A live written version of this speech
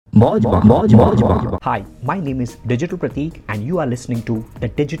Hi, my name is Digital Pratik and you are listening to The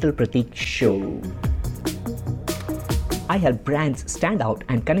Digital Pratik Show. I help brands stand out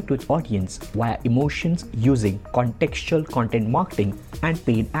and connect with audience via emotions using contextual content marketing and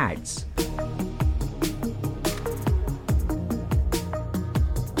paid ads.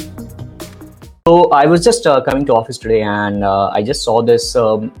 So I was just coming to office today and I just saw this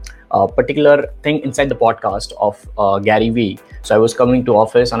particular thing inside the podcast of Gary Vee. So I was coming to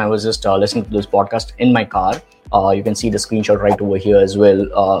office and I was just listening to this podcast in my car. You can see the screenshot right over here as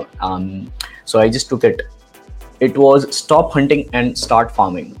well. So I just took it. It was stop hunting and start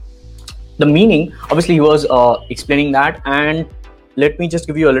farming. The meaning, obviously, he was explaining that, and let me just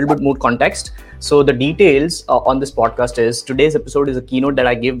give you a little bit more context. So the details on this podcast is today's episode is a keynote that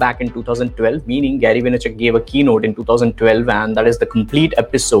I gave back in 2012, meaning Gary Vaynerchuk gave a keynote in 2012, and that is the complete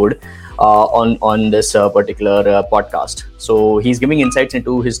episode on this particular podcast. So he's giving insights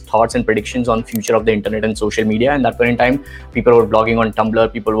into his thoughts and predictions on future of the internet and social media. And that point in time, people were blogging on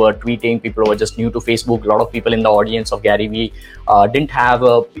Tumblr, people were tweeting, people were just new to Facebook. A lot of people in the audience of Gary Vee didn't have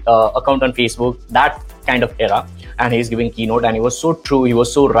a account on Facebook, that kind of era. And he's giving keynote, and he was so true. He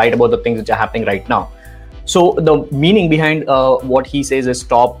was so right about the things which are happening right now. So the meaning behind what he says is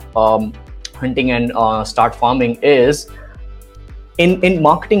stop hunting and start farming is in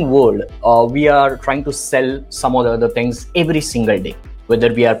marketing world, we are trying to sell some of the other things every single day,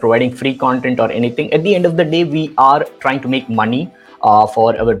 whether we are providing free content or anything. At the end of the day, we are trying to make money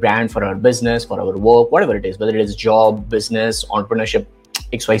for our brand, for our business, for our work, whatever it is, whether it is job, business, entrepreneurship,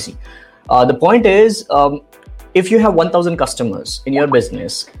 XYZ. The point is, if you have 1,000 customers in your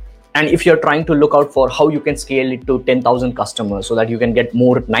business, and if you're trying to look out for how you can scale it to 10,000 customers so that you can get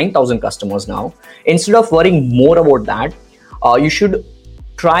more 9,000 customers now, instead of worrying more about that, you should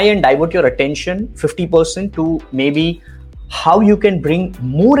try and divert your attention 50% to maybe how you can bring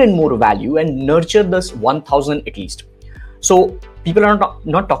more and more value and nurture this 1,000 at least. So people are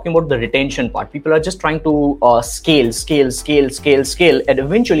not talking about the retention part. People are just trying to scale, and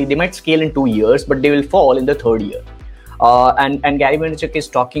eventually they might scale in 2 years, but they will fall in the third year. And Gary Vaynerchuk is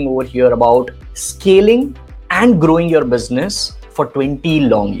talking over here about scaling and growing your business for 20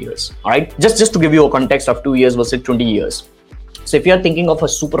 long years. All right, just to give you a context of 2 years versus 20 years. So if you are thinking of a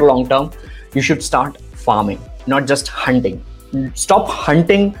super long term, you should start farming, not just hunting. Stop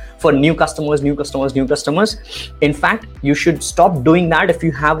hunting for new customers. In fact, you should stop doing that if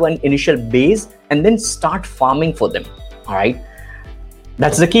you have an initial base, and then start farming for them. All right,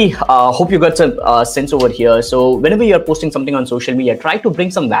 that's the key. Hope you got some sense over here. So whenever you're posting something on social media, try to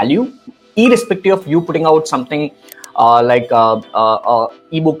bring some value, irrespective of you putting out something like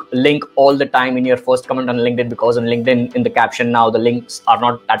ebook link all the time in your first comment on LinkedIn, because on LinkedIn in the caption now the links are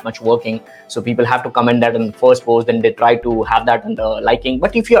not that much working, so people have to comment that in the first post, then they try to have that in the liking.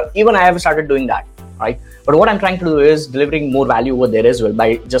 But if you're, even I have started doing that, right? But what I'm trying to do is delivering more value over there as well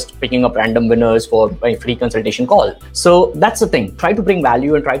by just picking up random winners for my free consultation call. So that's the thing. Try to bring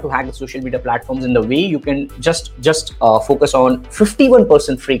value and try to hack the social media platforms in the way you can just focus on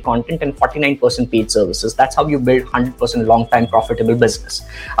 51% free content and 49% paid services. That's how you build 100% long-time profitable business.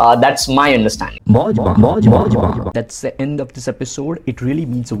 That's my understanding. That's the end of this episode. It really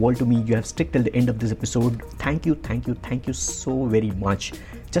means the world to me. You have stuck till the end of this episode. Thank you so very much.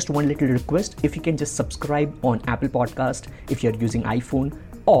 Just one little request, if you can just subscribe on Apple Podcast if you're using iPhone,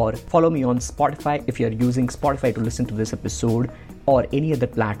 or follow me on Spotify if you're using Spotify to listen to this episode, or any other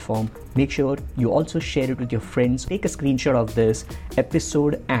platform. Make sure you also share it with your friends. Take a screenshot of this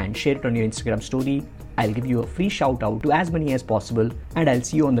episode and share it on your Instagram story. I'll give you a free shout out to as many as possible, and I'll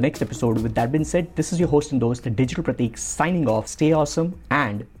see you on the next episode. With that being said, this is your host and host, the Digital Pratik, signing off. Stay awesome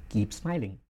and keep smiling.